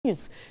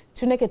continues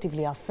to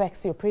negatively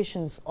affect the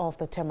operations of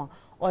the Tema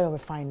Oil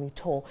Refinery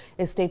toll.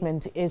 A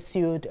statement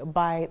issued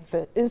by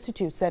the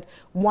institute said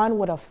one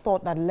would have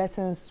thought that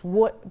lessons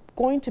were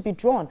going to be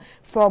drawn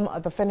from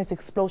the furnace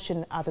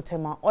explosion at the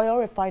Tema Oil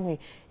Refinery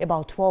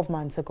about 12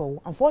 months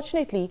ago.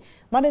 Unfortunately,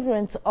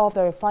 management of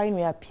the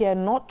refinery appear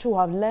not to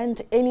have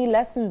learned any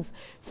lessons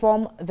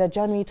from the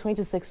January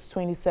 26,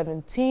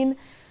 2017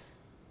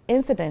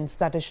 incidents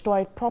that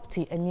destroyed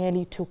property and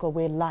nearly took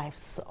away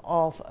lives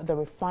of the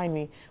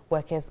refinery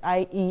workers.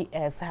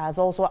 IES has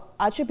also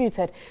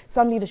attributed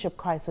some leadership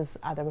crisis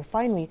at the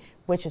refinery,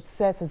 which it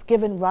says has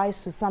given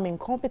rise to some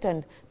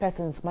incompetent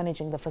persons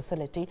managing the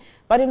facility.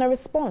 But in a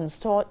response,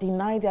 TOR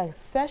denied their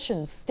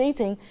assertions,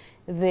 stating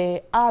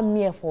they are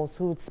mere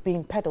falsehoods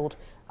being peddled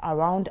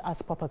around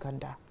as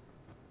propaganda.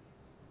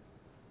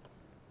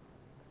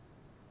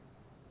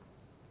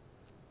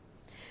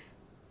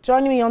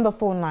 Joining me on the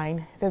phone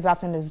line this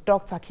afternoon is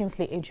Dr.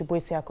 Kingsley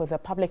Ejibwesiako, the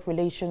Public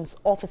Relations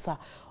Officer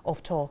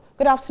of TOR.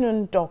 Good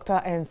afternoon,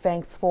 Doctor, and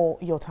thanks for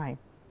your time.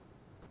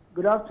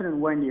 Good afternoon,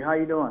 Wendy. How are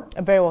you doing?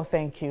 Very well,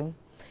 thank you.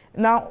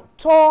 Now,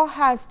 TOR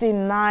has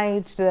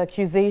denied the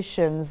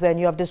accusations, and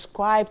you have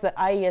described the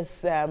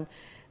IES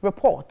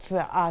report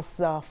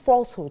as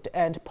falsehood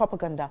and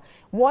propaganda.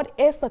 What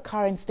is the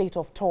current state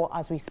of TOR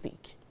as we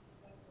speak?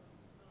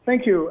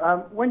 Thank you.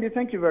 Wendy,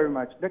 thank you very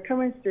much. The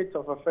current state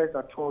of affairs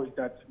at TOR is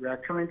that we are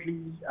currently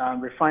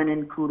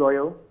refining crude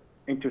oil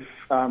into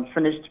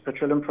finished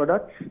petroleum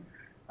products.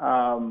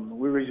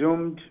 We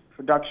resumed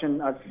production,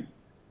 as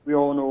we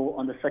all know,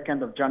 on the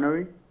 2nd of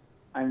January.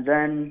 And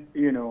then,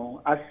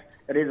 as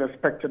it is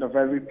expected of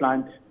every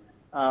plant,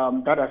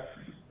 that has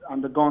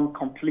undergone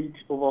complete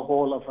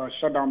overhaul of our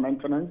shutdown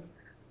maintenance.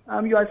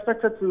 You are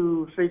expected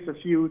to face a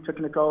few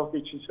technical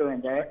issues here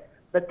and there,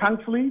 but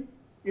thankfully,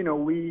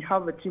 we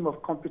have a team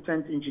of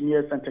competent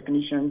engineers and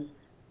technicians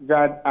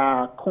that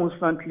are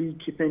constantly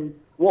keeping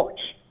watch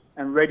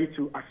and ready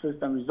to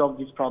assist and resolve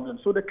these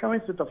problems. So the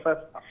current state of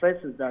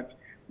affairs is that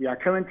we are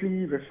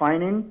currently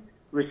refining,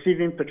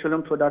 receiving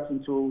petroleum products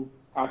into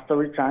our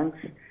storage tanks,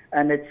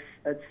 and it's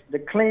the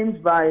claims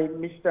by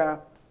Mr.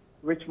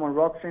 Richmond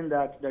Roxon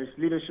that there is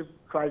leadership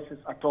crisis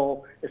at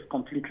all is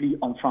completely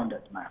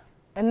unfounded, ma'am.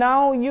 And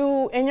now in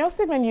your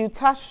statement, you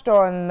touched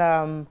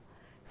on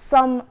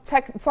some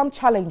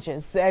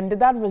challenges, and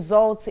that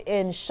results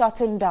in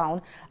shutting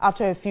down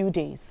after a few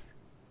days.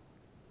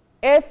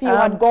 If you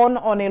had gone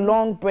on a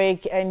long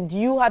break, and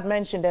you had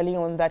mentioned earlier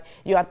on that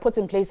you had put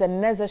in place the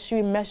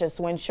necessary measures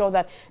to ensure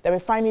that the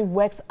refinery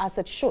works as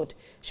it should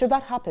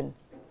that happen?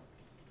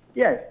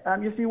 Yes,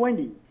 you see,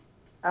 Wendy,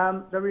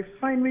 the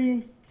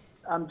refinery,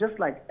 just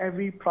like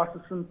every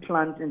processing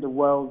plant in the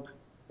world,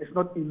 is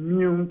not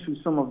immune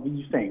to some of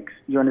these things,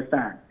 you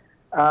understand?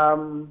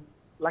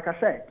 Like I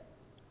said,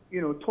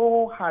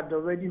 TOR had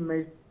already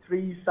made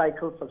 3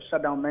 cycles of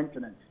shutdown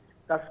maintenance.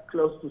 That's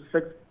close to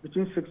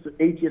between 6 to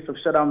 8 years of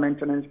shutdown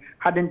maintenance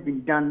hadn't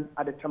been done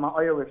at the Tema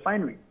Oil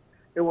Refinery.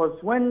 It was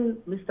when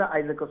Mr.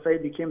 Isaac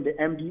Osei became the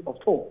MD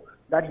of TOR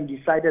that he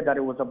decided that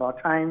it was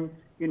about time,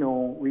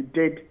 we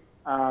did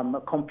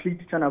a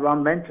complete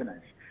turnaround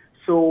maintenance.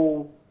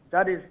 So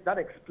that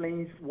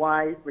explains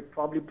why we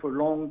probably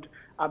prolonged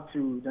up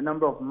to the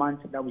number of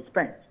months that we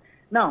spent.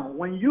 Now,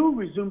 when you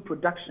resume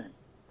production,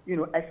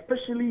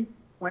 especially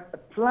when a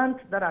plant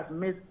that has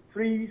missed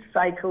 3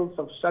 cycles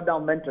of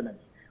shutdown maintenance,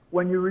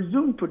 when you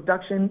resume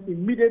production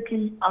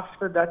immediately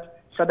after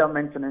that shutdown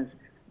maintenance,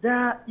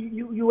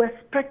 you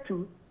expect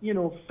to,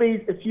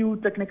 face a few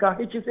technical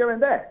hitches here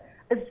and there.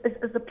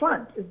 It's a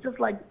plant. It's just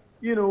like,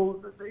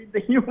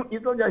 it's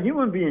not a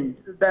human being.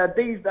 There are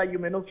days that you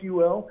may not feel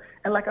well.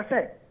 And like I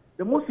said,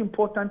 the most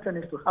important thing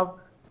is to have,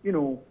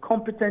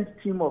 competent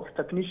team of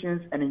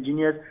technicians and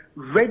engineers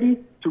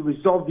ready to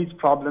resolve these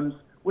problems,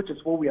 which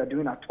is what we are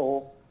doing at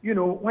TOR.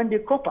 When they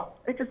crop up,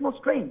 it is not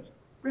strange.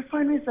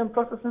 Refineries and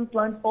processing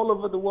plants all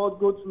over the world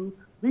go through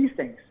these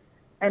things.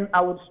 And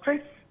I would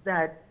stress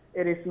that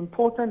it is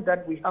important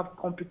that we have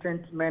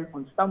competent men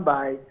on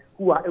standby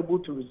who are able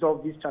to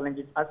resolve these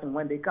challenges as and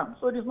when they come.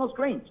 So it is not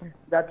strange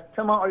that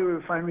Tema Oil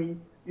Refinery,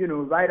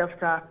 right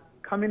after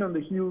coming on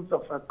the heels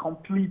of a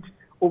complete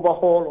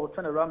overhaul or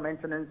turnaround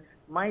maintenance,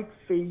 might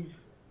face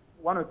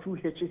 1 or 2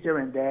 hitches here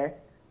and there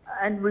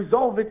and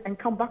resolve it and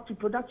come back to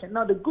production.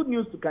 Now, the good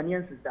news to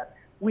Ghanaians is that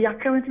we are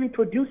currently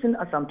producing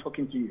as I'm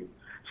talking to you.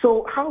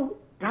 So how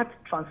that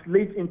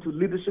translates into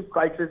leadership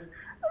crisis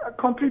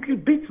completely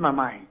beats my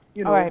mind.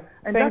 All right.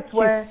 And Thank that's you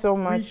where so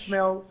much. We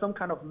smell some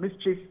kind of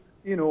mischief,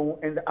 in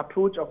the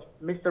approach of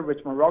Mr.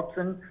 Richmond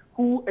Roxon,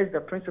 who is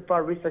the principal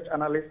research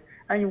analyst.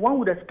 And one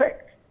would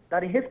expect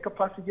that in his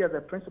capacity as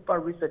a principal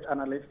research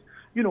analyst,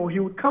 he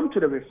would come to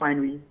the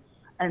refinery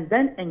and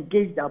then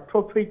engage the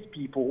appropriate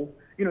people.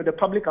 The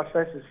public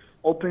affairs is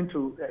open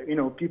to,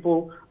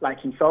 people like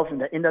himself in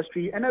the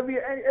industry and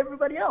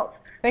everybody else.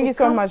 Thank you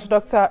so much,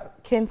 Dr.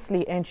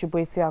 Kingsley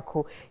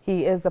Ejibwesiako.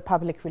 He is the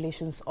Public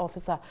Relations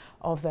Officer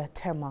of the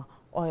Tema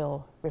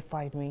Oil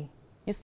Refinery.